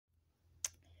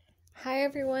Hi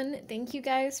everyone, thank you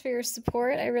guys for your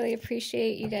support. I really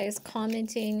appreciate you guys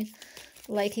commenting,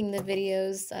 liking the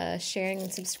videos, sharing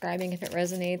and subscribing if it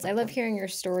resonates. I love hearing your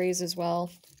stories as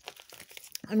well.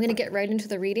 I'm going to get right into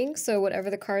the reading, so whatever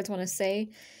the cards want to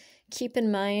say, keep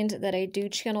in mind that I do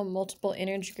channel multiple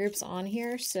energy groups on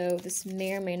here, so this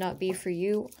may or may not be for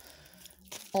you.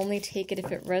 Only take it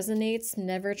if it resonates.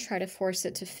 Never try to force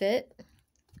it to fit.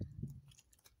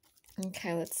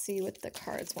 Okay, let's see what the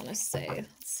cards want to say.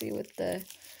 Let's see what the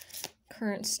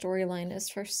current storyline is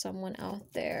for someone out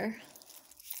there.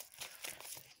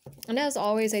 And as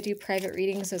always, I do private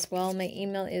readings as well. My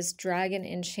email is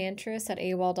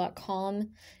dragonenchantress@aol.com,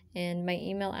 and my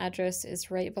email address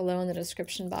is right below in the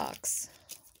description box.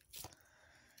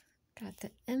 Got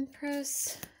the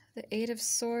Empress, the Eight of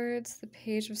Swords, the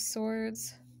Page of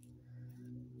Swords.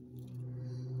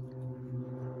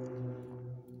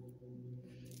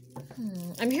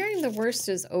 I'm hearing the worst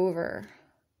is over.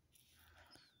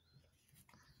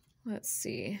 Let's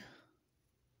see.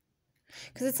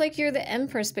 Because it's like you're the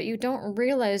Empress, but you don't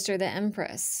realize you're the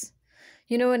Empress.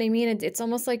 You know what I mean? It's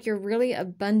almost like you're really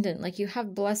abundant. Like you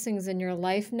have blessings in your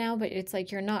life now, but it's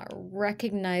like you're not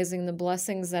recognizing the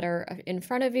blessings that are in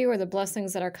front of you or the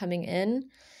blessings that are coming in.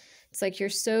 It's like you're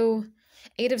so...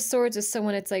 Eight of Swords is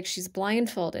someone, it's like she's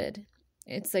blindfolded.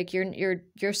 It's like you're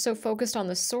so focused on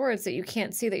the swords that you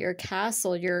can't see that your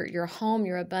castle, your home,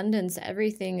 your abundance,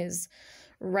 everything is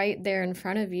right there in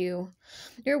front of you.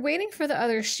 You're waiting for the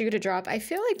other shoe to drop. I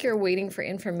feel like you're waiting for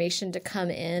information to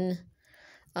come in.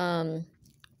 And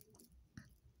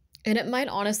it might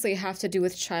honestly have to do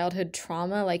with childhood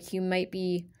trauma. Like you might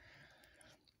be...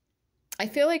 I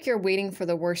feel like you're waiting for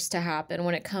the worst to happen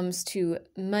when it comes to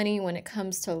money, when it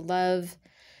comes to love.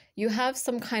 You have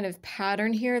some kind of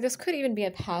pattern here. This could even be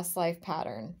a past life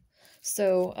pattern.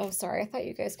 So, oh, sorry. I thought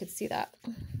you guys could see that.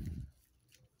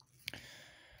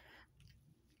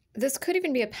 This could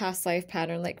even be a past life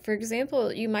pattern. Like, for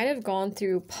example, you might have gone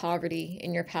through poverty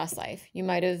in your past life. You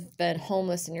might have been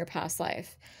homeless in your past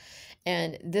life.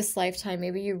 And this lifetime,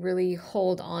 maybe you really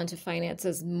hold on to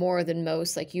finances more than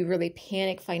most. Like you really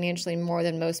panic financially more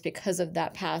than most because of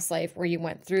that past life where you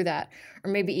went through that. Or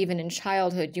maybe even in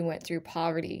childhood, you went through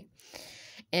poverty.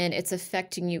 And it's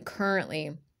affecting you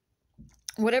currently.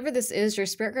 Whatever this is, your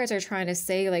spirit guides are trying to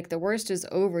say, like, the worst is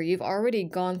over. You've already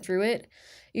gone through it.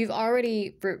 You've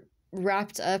already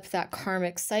wrapped up that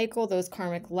karmic cycle, those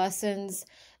karmic lessons.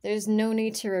 There's no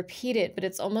need to repeat it, but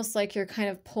it's almost like you're kind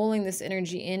of pulling this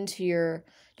energy into your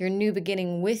new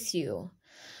beginning with you.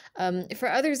 For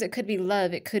others, it could be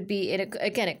love. It could be,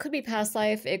 again, it could be past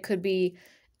life. It could be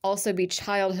also be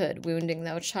childhood wounding,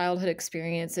 though, childhood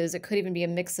experiences. It could even be a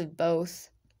mix of both.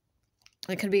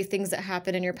 It could be things that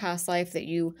happened in your past life that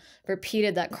you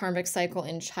repeated that karmic cycle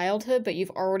in childhood, but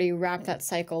you've already wrapped that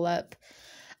cycle up,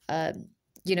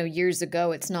 years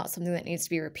ago. It's not something that needs to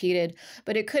be repeated,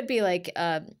 but it could be like,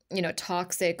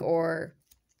 toxic or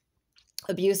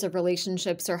abusive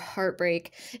relationships or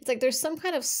heartbreak. It's like there's some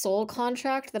kind of soul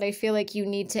contract that I feel like you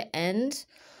need to end,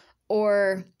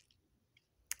 or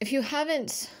if you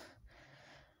haven't,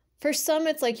 for some,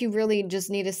 it's like you really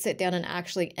just need to sit down and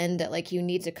actually end it. Like you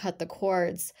need to cut the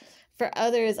cords. For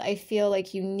others, I feel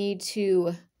like you need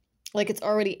to, like it's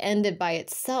already ended by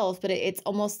itself, but it's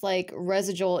almost like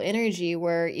residual energy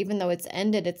where even though it's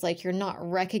ended, it's like you're not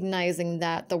recognizing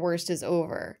that the worst is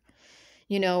over.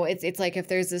 It's like if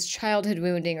there's this childhood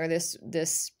wounding or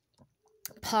this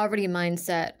poverty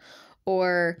mindset,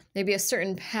 or maybe a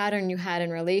certain pattern you had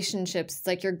in relationships, it's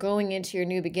like you're going into your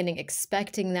new beginning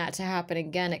expecting that to happen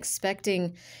again,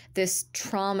 expecting this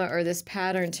trauma or this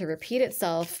pattern to repeat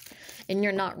itself, and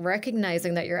you're not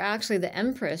recognizing that you're actually the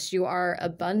Empress. You are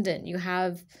abundant. You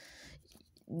have,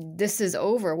 this is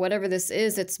over. Whatever this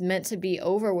is, it's meant to be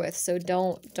over with, so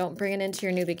don't bring it into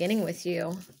your new beginning with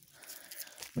you.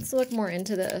 Let's look more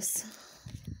into this.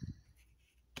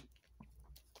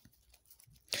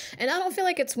 And I don't feel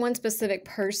like it's one specific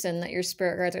person that your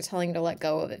spirit guides are telling you to let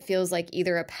go of. It feels like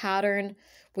either a pattern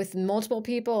with multiple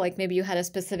people, like maybe you had a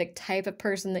specific type of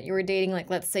person that you were dating.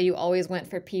 Like let's say you always went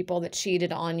for people that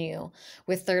cheated on you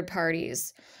with third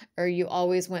parties, or you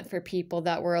always went for people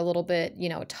that were a little bit,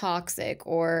 toxic,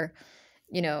 or,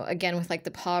 again, with like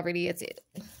the poverty,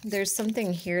 there's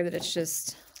something here that it's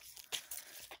just,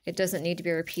 it doesn't need to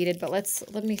be repeated, but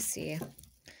let me see.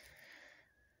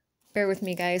 Bear with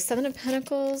me, guys. Seven of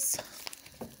Pentacles.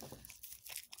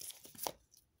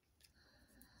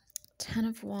 10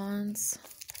 of Wands.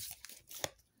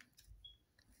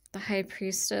 The High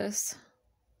Priestess.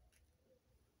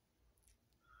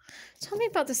 Tell me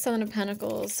about the Seven of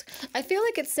Pentacles. I feel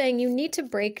like it's saying you need to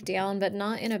break down, but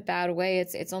not in a bad way.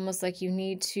 It's almost like you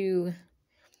need to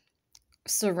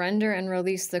surrender and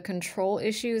release the control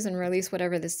issues and release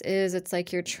whatever this is. It's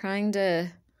like you're trying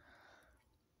to,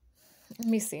 let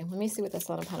me see what the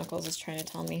Son of Pentacles is trying to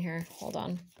tell me here. Hold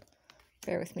on.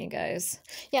 Bear with me, guys.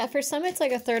 Yeah, for some, it's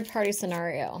like a third-party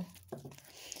scenario.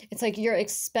 It's like you're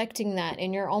expecting that,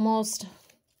 and you're almost,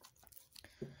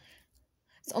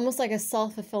 it's almost like a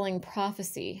self-fulfilling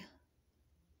prophecy.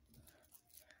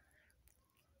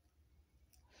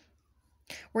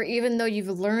 Where even though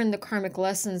you've learned the karmic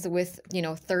lessons with, you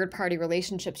know, third-party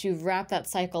relationships, you've wrapped that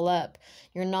cycle up,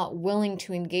 you're not willing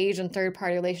to engage in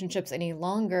third-party relationships any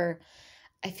longer.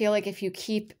 I feel like if you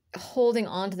keep holding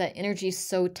on to that energy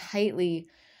so tightly,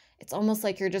 it's almost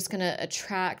like you're just going to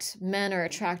attract men or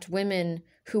attract women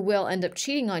who will end up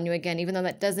cheating on you again, even though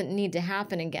that doesn't need to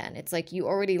happen again. It's like you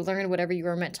already learned whatever you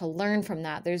were meant to learn from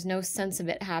that. There's no sense of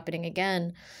it happening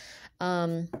again.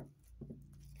 Tell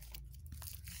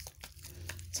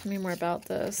me more about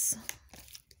this.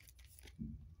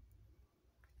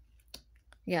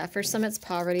 Yeah, for some it's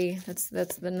poverty.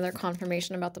 That's another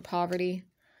confirmation about the poverty.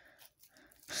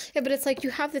 Yeah, but it's like you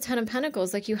have the Ten of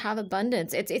Pentacles, like you have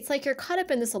abundance. It's like you're caught up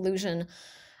in this illusion.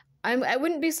 I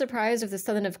wouldn't be surprised if the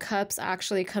Seven of Cups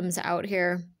actually comes out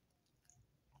here.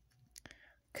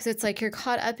 Because it's like you're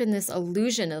caught up in this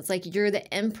illusion. It's like you're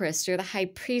the Empress, you're the High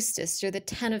Priestess, you're the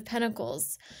Ten of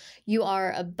Pentacles. You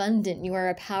are abundant, you are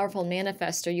a powerful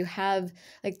manifester. You have,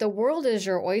 like, the world is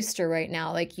your oyster right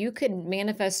now. Like, you could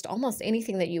manifest almost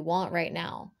anything that you want right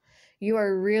now. You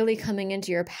are really coming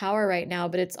into your power right now,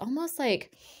 but it's almost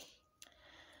like,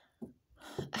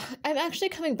 I'm actually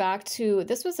coming back to,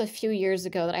 this was a few years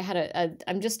ago that I had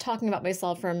I'm just talking about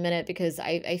myself for a minute because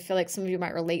I feel like some of you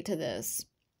might relate to this.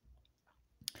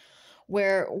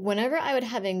 Where whenever I would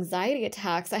have anxiety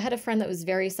attacks, I had a friend that was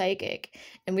very psychic,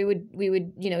 and we would,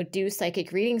 you know, do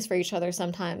psychic readings for each other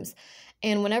sometimes.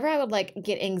 And whenever I would like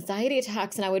get anxiety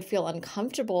attacks and I would feel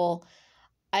uncomfortable,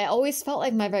 I always felt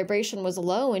like my vibration was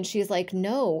low. And she's like,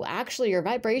 no, actually your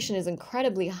vibration is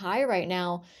incredibly high right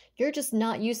now. You're just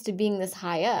not used to being this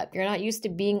high up. You're not used to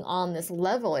being on this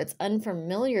level. It's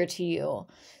unfamiliar to you.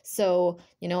 So,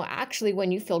 you know, actually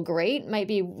when you feel great might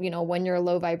be, you know, when you're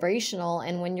low vibrational,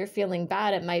 and when you're feeling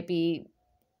bad, it might be,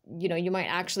 you know, you might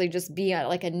actually just be at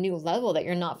like a new level that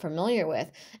you're not familiar with.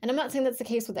 And I'm not saying that's the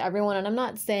case with everyone. And I'm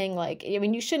not saying like, I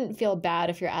mean, you shouldn't feel bad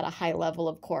if you're at a high level,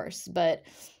 of course, but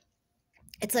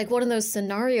it's like one of those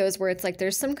scenarios where it's like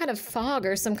there's some kind of fog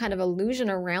or some kind of illusion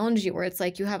around you, where it's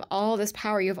like you have all this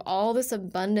power, you have all this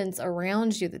abundance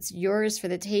around you that's yours for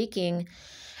the taking,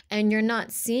 and you're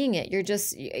not seeing it. You're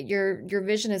just, your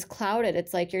vision is clouded.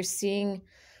 It's like you're seeing,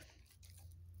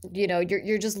 you know,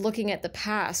 you're just looking at the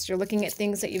past. You're looking at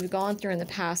things that you've gone through in the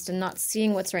past and not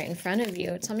seeing what's right in front of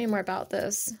you. Tell me more about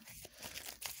this.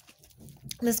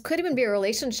 This could even be a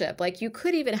relationship. Like, you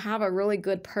could even have a really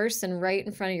good person right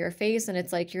in front of your face, and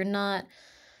it's like you're not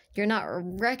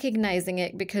recognizing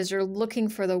it because you're looking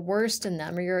for the worst in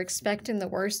them, or you're expecting the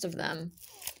worst of them,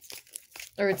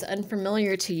 or it's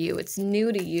unfamiliar to you, it's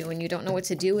new to you, and you don't know what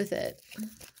to do with it.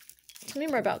 Tell me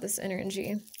more about this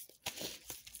energy.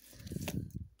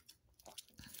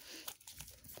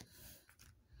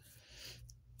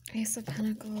 Ace of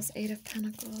Pentacles, Eight of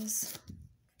Pentacles.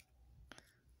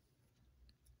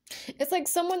 It's like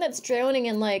someone that's drowning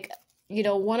in, like, you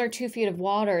know, 1 or 2 feet of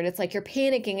water, and it's like you're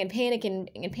panicking and panicking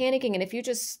and panicking. And if you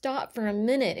just stop for a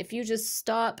minute, if you just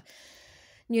stop,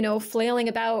 you know, flailing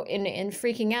about and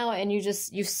freaking out, and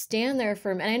you stand there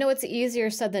for a minute. And I know it's easier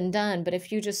said than done, but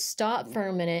if you just stop for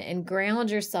a minute and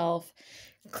ground yourself,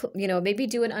 you know, maybe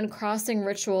do an uncrossing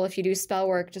ritual. If you do spell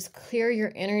work, just clear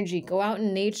your energy, go out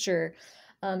in nature,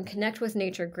 connect with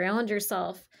nature, ground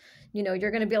yourself. You know,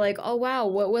 you're going to be like, oh, wow,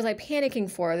 what was I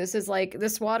panicking for? This is like,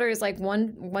 this water is like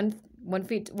one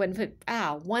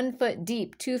foot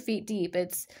deep, 2 feet deep.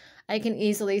 I can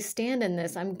easily stand in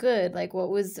this. I'm good. Like, what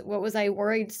was I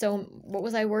worried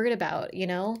about? You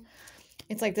know,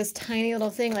 it's like this tiny little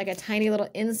thing, like a tiny little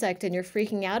insect, and you're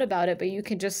freaking out about it, but you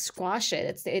can just squash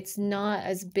it. It's not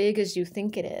as big as you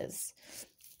think it is.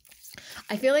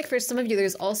 I feel like for some of you,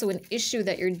 there's also an issue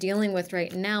that you're dealing with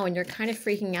right now, and you're kind of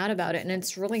freaking out about it. And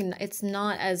it's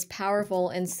not as powerful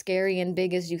and scary and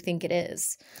big as you think it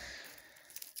is.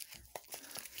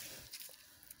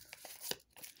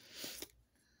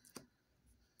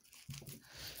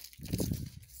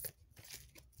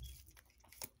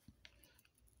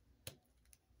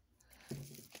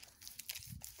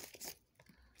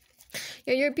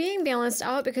 Yeah, you're being balanced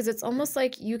out because it's almost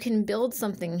like you can build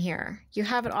something here. You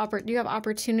have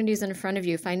opportunities in front of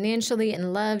you, financially,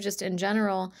 in love, just in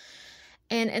general.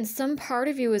 And some part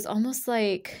of you is almost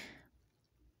like,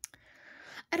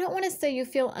 I don't want to say you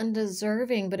feel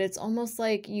undeserving, but it's almost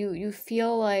like you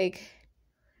feel like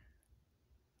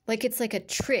it's like a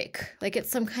trick, like it's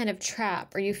some kind of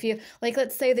trap, or you feel like,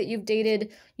 let's say that you've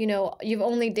dated, you know, you've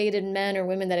only dated men or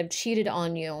women that have cheated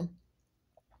on you,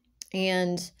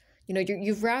 and you know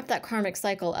you've wrapped that karmic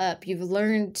cycle up. You've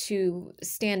learned to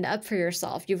stand up for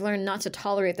yourself. You've learned not to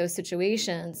tolerate those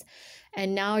situations,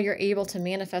 and now you're able to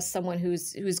manifest someone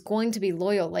who's going to be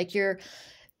loyal. Like you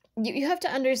have to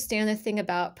understand the thing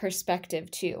about perspective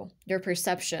too, your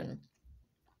perception.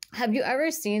 Have you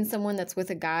ever seen someone that's with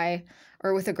a guy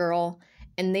or with a girl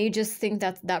and they just think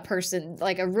that that person,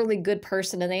 like a really good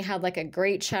person, and they had like a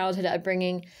great childhood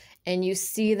upbringing, and you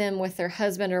see them with their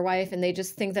husband or wife and they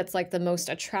just think that's like the most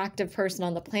attractive person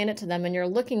on the planet to them, and you're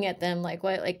looking at them like,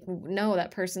 what? Like, no,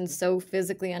 that person's so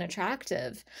physically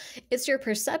unattractive. It's your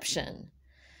perception.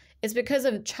 It's because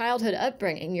of childhood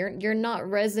upbringing. You're not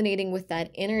resonating with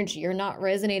that energy. You're not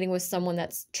resonating with someone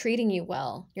that's treating you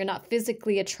well. You're not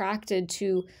physically attracted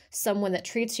to someone that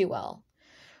treats you well.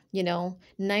 You know,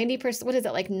 90%, what is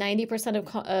it, like 90%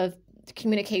 of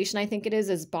communication, I think it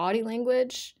is body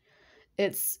language.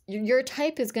 It's your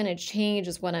type is going to change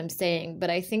is what I'm saying. But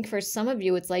I think for some of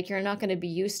you, it's like you're not going to be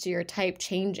used to your type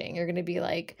changing. You're going to be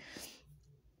like,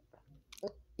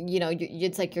 you know,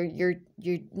 it's like you're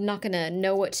not going to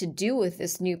know what to do with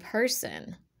this new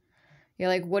person. You're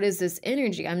like, what is this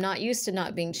energy? I'm not used to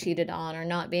not being cheated on or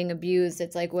not being abused.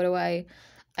 It's like,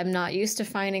 I'm not used to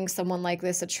finding someone like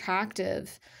this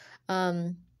attractive.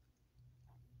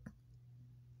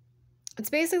 It's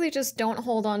basically just don't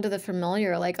hold on to the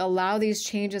familiar. Like, allow these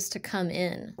changes to come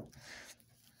in.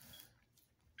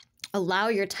 Allow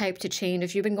your type to change.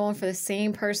 If you've been going for the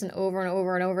same person over and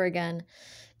over and over again,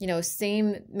 you know,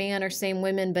 same man or same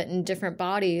women, but in different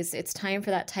bodies, it's time for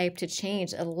that type to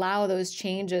change. Allow those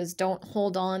changes. Don't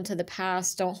hold on to the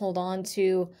past. Don't hold on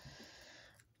to,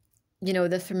 you know,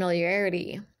 the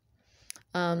familiarity.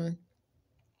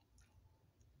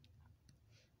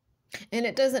 And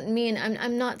it doesn't mean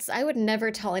I would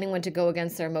never tell anyone to go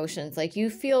against their emotions. Like,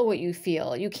 you feel what you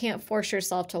feel. You can't force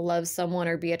yourself to love someone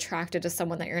or be attracted to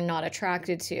someone that you're not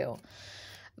attracted to.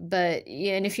 But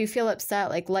yeah, and if you feel upset,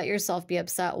 like, let yourself be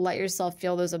upset, let yourself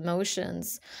feel those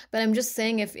emotions. But I'm just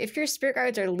saying, if your spirit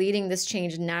guides are leading this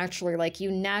change naturally, like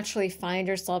you naturally find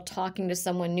yourself talking to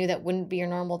someone new that wouldn't be your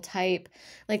normal type,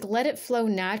 like, let it flow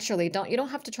naturally. You don't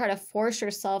have to try to force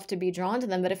yourself to be drawn to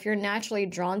them. But if you're naturally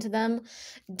drawn to them,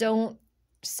 don't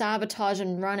sabotage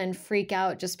and run and freak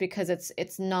out just because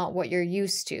it's not what you're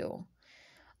used to.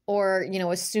 Or, you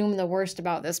know, assume the worst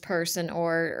about this person,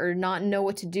 or not know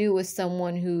what to do with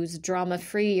someone who's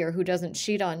drama-free or who doesn't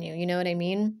cheat on you. You know what I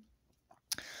mean?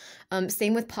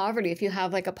 Same with poverty. If you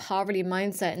have like a poverty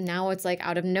mindset and now it's like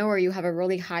out of nowhere, you have a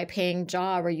really high-paying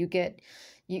job, or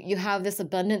you have this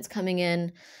abundance coming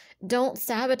in, don't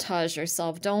sabotage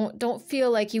yourself. Don't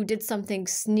feel like you did something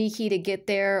sneaky to get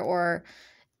there, or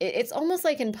it's almost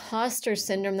like imposter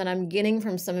syndrome that I'm getting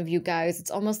from some of you guys. It's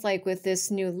almost like with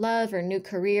this new love or new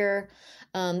career,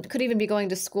 could even be going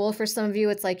to school for some of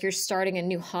you. It's like you're starting a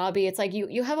new hobby. It's like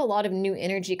you have a lot of new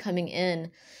energy coming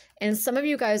in. And some of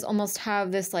you guys almost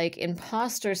have this like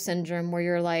imposter syndrome where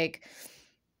you're like,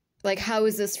 how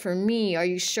is this for me? Are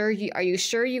you sure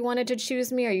you wanted to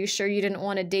choose me? Are you sure you didn't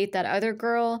want to date that other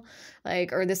girl?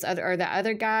 Like, or that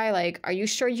other guy? Like, are you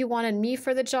sure you wanted me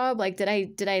for the job? Like, did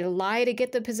I lie to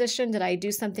get the position? Did I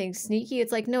do something sneaky?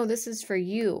 It's like, no, this is for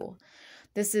you.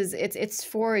 It's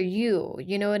for you.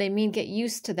 You know what I mean? Get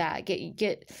used to that.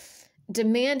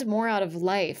 Demand more out of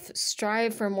life.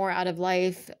 Strive for more out of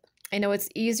life. I know it's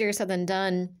easier said than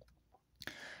done.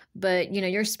 But, you know,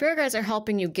 your spirit guides are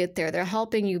helping you get there. They're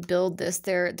helping you build this.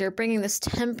 They're bringing this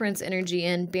temperance energy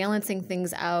in, balancing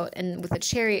things out. And with the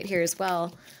chariot here as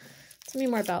well. Tell me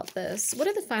more about this. What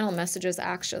are the final messages,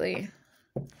 actually?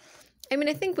 I mean,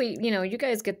 I think you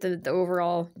guys get the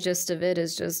overall gist of it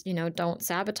is just, you know, don't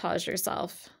sabotage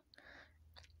yourself.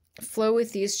 Flow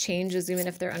with these changes, even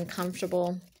if they're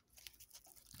uncomfortable.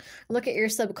 Look at your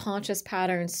subconscious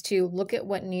patterns, too. Look at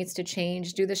what needs to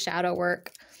change. Do the shadow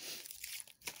work.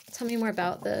 Tell me more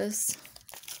about this.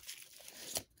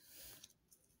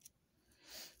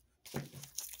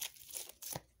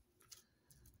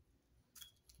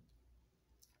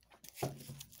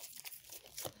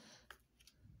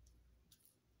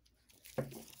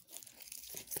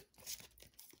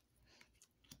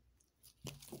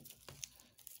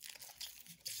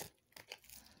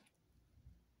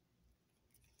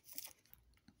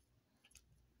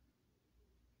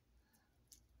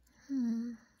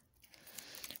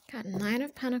 Got 9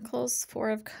 of Pentacles, 4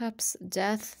 of Cups,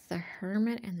 Death, the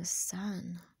Hermit, and the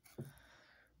Sun.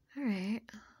 All right.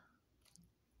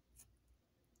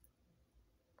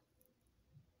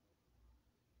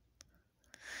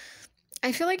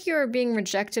 I feel like you were being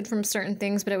rejected from certain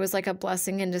things, but it was like a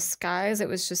blessing in disguise. It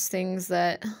was just things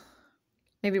that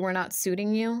maybe were not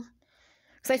suiting you.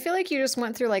 Because I feel like you just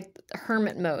went through like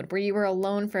hermit mode where you were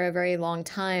alone for a very long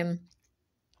time,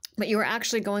 but you were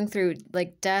actually going through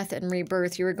like death and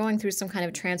rebirth. You were going through some kind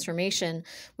of transformation,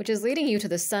 which is leading you to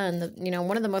the sun. You know,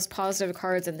 one of the most positive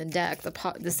cards in the deck.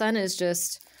 The sun is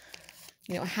just,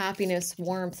 you know, happiness,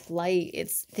 warmth, light.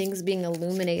 It's things being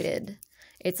illuminated.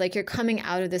 It's like you're coming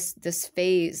out of this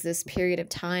phase, this period of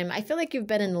time. I feel like you've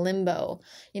been in limbo.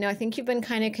 You know, I think you've been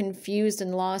kind of confused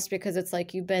and lost because it's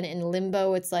like you've been in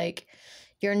limbo. It's like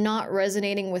you're not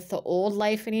resonating with the old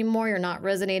life anymore. You're not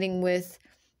resonating with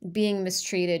being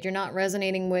mistreated. You're not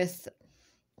resonating with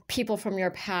people from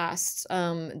your past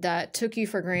that took you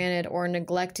for granted or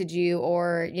neglected you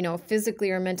or, you know,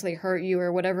 physically or mentally hurt you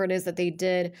or whatever it is that they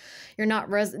did. You're not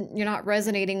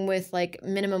resonating with like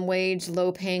minimum wage,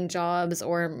 low paying jobs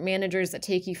or managers that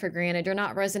take you for granted. You're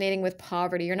not resonating with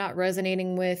poverty. You're not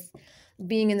resonating with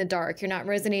being in the dark. You're not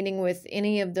resonating with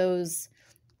any of those.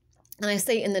 And I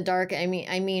say in the dark, I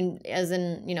mean, as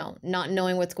in, you know, not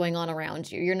knowing what's going on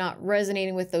around you. You're not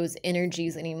resonating with those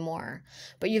energies anymore.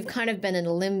 But you've kind of been in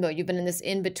limbo. You've been in this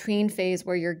in-between phase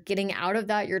where you're getting out of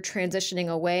that. You're transitioning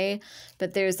away.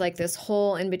 But there's like this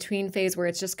whole in-between phase where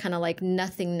it's just kind of like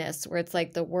nothingness, where it's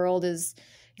like the world is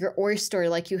your oyster,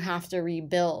 like you have to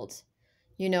rebuild,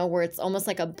 you know, where it's almost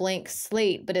like a blank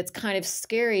slate. But it's kind of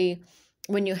scary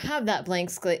when you have that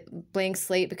blank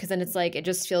slate, because then it's like, it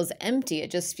just feels empty. It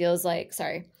just feels like,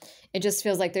 it just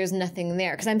feels like there's nothing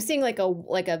there. Cause I'm seeing like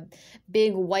a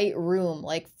big white room,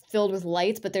 like filled with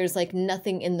lights, but there's like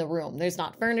nothing in the room. There's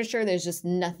not furniture. There's just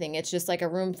nothing. It's just like a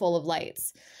room full of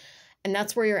lights. And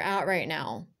that's where you're at right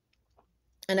now.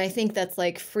 And I think that's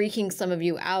like freaking some of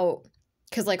you out.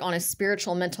 Because like on a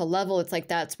spiritual mental level, it's like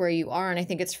that's where you are. And I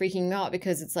think it's freaking you out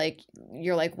because it's like,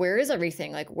 you're like, where is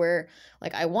everything? Like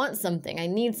I want something. I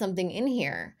need something in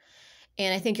here.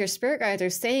 And I think your spirit guides are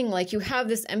saying like, you have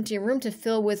this empty room to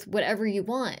fill with whatever you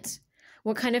want.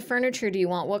 What kind of furniture do you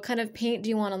want? What kind of paint do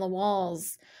you want on the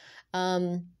walls?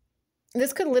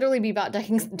 This could literally be about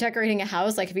decorating a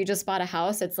house. Like if you just bought a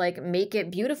house, it's like, make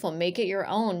it beautiful, make it your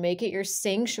own, make it your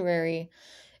sanctuary.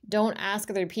 Don't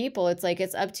ask other people. It's like,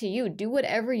 it's up to you. Do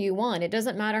whatever you want. It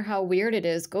doesn't matter how weird it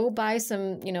is. Go buy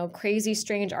some, you know, crazy,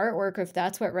 strange artwork if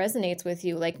that's what resonates with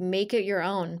you. Like, make it your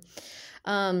own.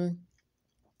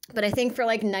 But I think for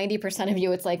like 90% of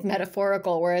you, it's like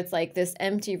metaphorical, where it's like this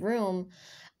empty room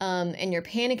and you're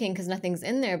panicking because nothing's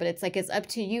in there. But it's like, it's up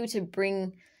to you to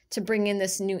bring in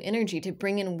this new energy, to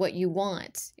bring in what you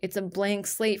want. It's a blank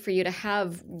slate for you to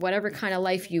have whatever kind of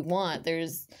life you want.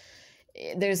 There's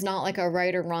not like a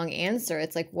right or wrong answer.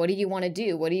 It's like, what do you want to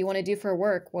do? What do you want to do for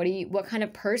work? What kind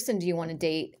of person do you want to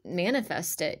date?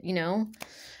 Manifest it, you know?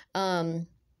 But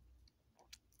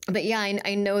yeah,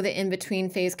 I know the in-between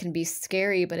phase can be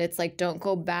scary, but it's like, don't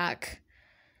go back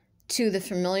to the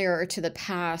familiar or to the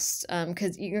past,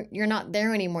 because you're not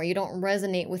there anymore. You don't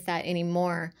resonate with that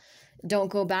anymore. Don't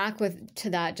go back to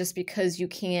that just because you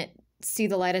can't see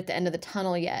the light at the end of the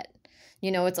tunnel yet.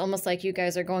 You know, it's almost like you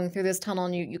guys are going through this tunnel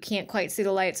and you can't quite see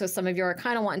the light. So some of you are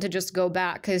kind of wanting to just go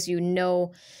back because you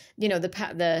know,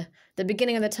 the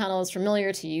beginning of the tunnel is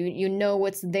familiar to you. You know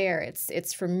what's there.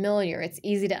 It's familiar. It's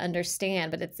easy to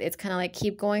understand, but it's kind of like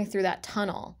keep going through that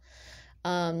tunnel.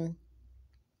 You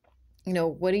know,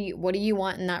 what do you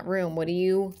want in that room? What do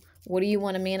you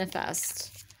want to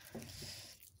manifest?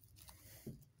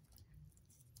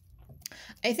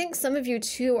 I think some of you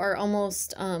too are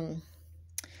almost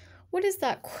what is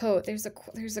that quote? There's a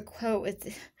quote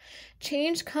with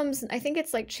change comes, I think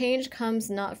it's like change comes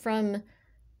not from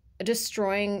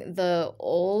destroying the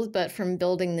old, but from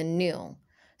building the new.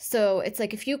 So it's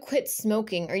like if you quit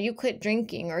smoking or you quit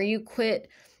drinking or you quit,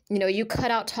 you know, you cut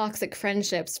out toxic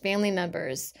friendships, family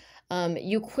members,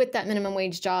 you quit that minimum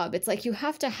wage job. It's like you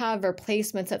have to have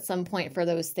replacements at some point for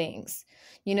those things.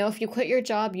 You know, if you quit your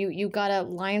job, you got to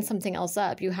line something else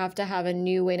up. You have to have a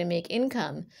new way to make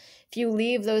income. If you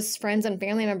leave those friends and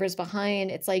family members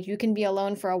behind, it's like you can be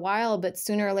alone for a while, but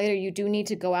sooner or later you do need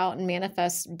to go out and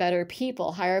manifest better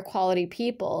people, higher quality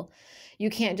people. You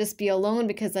can't just be alone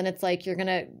because then it's like you're going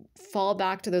to fall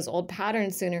back to those old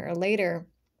patterns sooner or later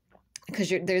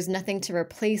because there's nothing to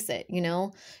replace it, you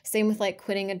know? Same with like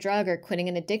quitting a drug or quitting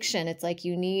an addiction. It's like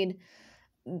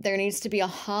there needs to be a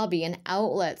hobby, an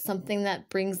outlet, something that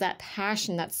brings that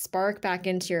passion, that spark back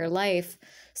into your life.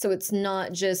 So it's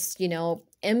not just, you know,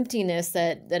 emptiness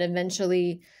that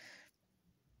eventually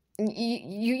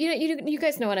you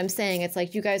guys know what I'm saying. It's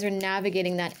like you guys are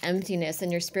navigating that emptiness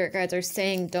and your spirit guides are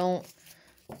saying don't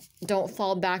don't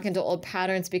fall back into old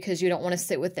patterns because you don't want to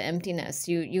sit with the emptiness.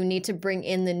 You need to bring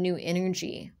in the new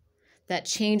energy. That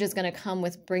change is going to come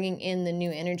with bringing in the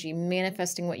new energy,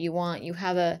 manifesting what you want. You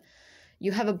have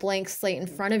a blank slate in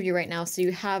front of you right now, so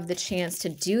you have the chance to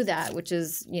do that, which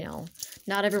is, you know,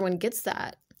 not everyone gets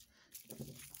that.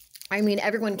 I mean,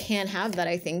 everyone can have that,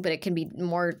 I think, but it can be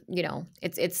more, you know,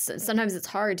 it's sometimes it's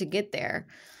hard to get there.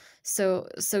 So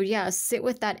yeah, sit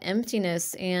with that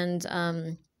emptiness and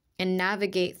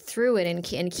navigate through it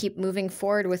and keep moving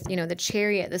forward with, you know, the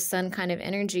Chariot, the Sun kind of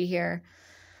energy here.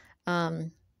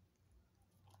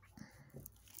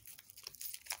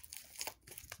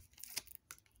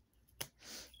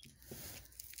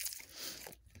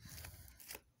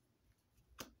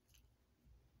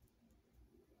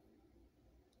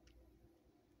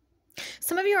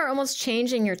 Some of you are almost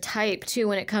changing your type too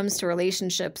when it comes to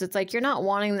relationships. It's like you're not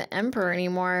wanting the Emperor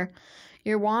anymore.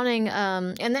 You're wanting,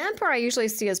 and the Emperor I usually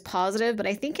see as positive, but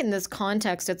I think in this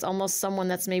context, it's almost someone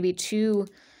that's maybe too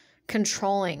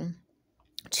controlling,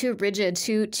 too rigid,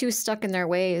 too stuck in their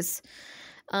ways.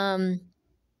 And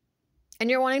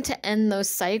you're wanting to end those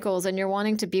cycles, and you're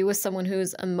wanting to be with someone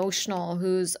who's emotional,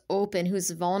 who's open, who's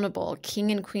vulnerable.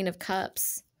 King and Queen of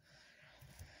Cups.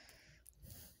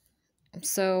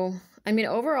 So, I mean,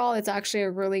 overall, it's actually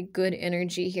a really good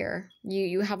energy here.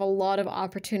 You have a lot of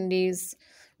opportunities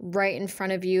right in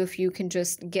front of you if you can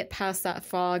just get past that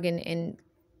fog and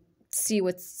see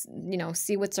what's, you know,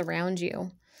 see what's around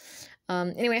you.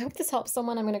 Anyway, I hope this helps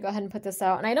someone. I'm going to go ahead and put this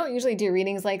out. And I don't usually do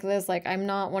readings like this. Like, I'm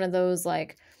not one of those,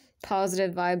 like,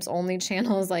 positive vibes only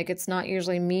channels. Like, it's not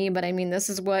usually me, but I mean, this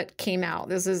is what came out.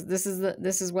 This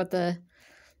is what the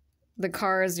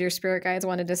cards, your spirit guides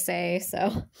wanted to say.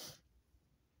 So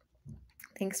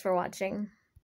thanks for watching.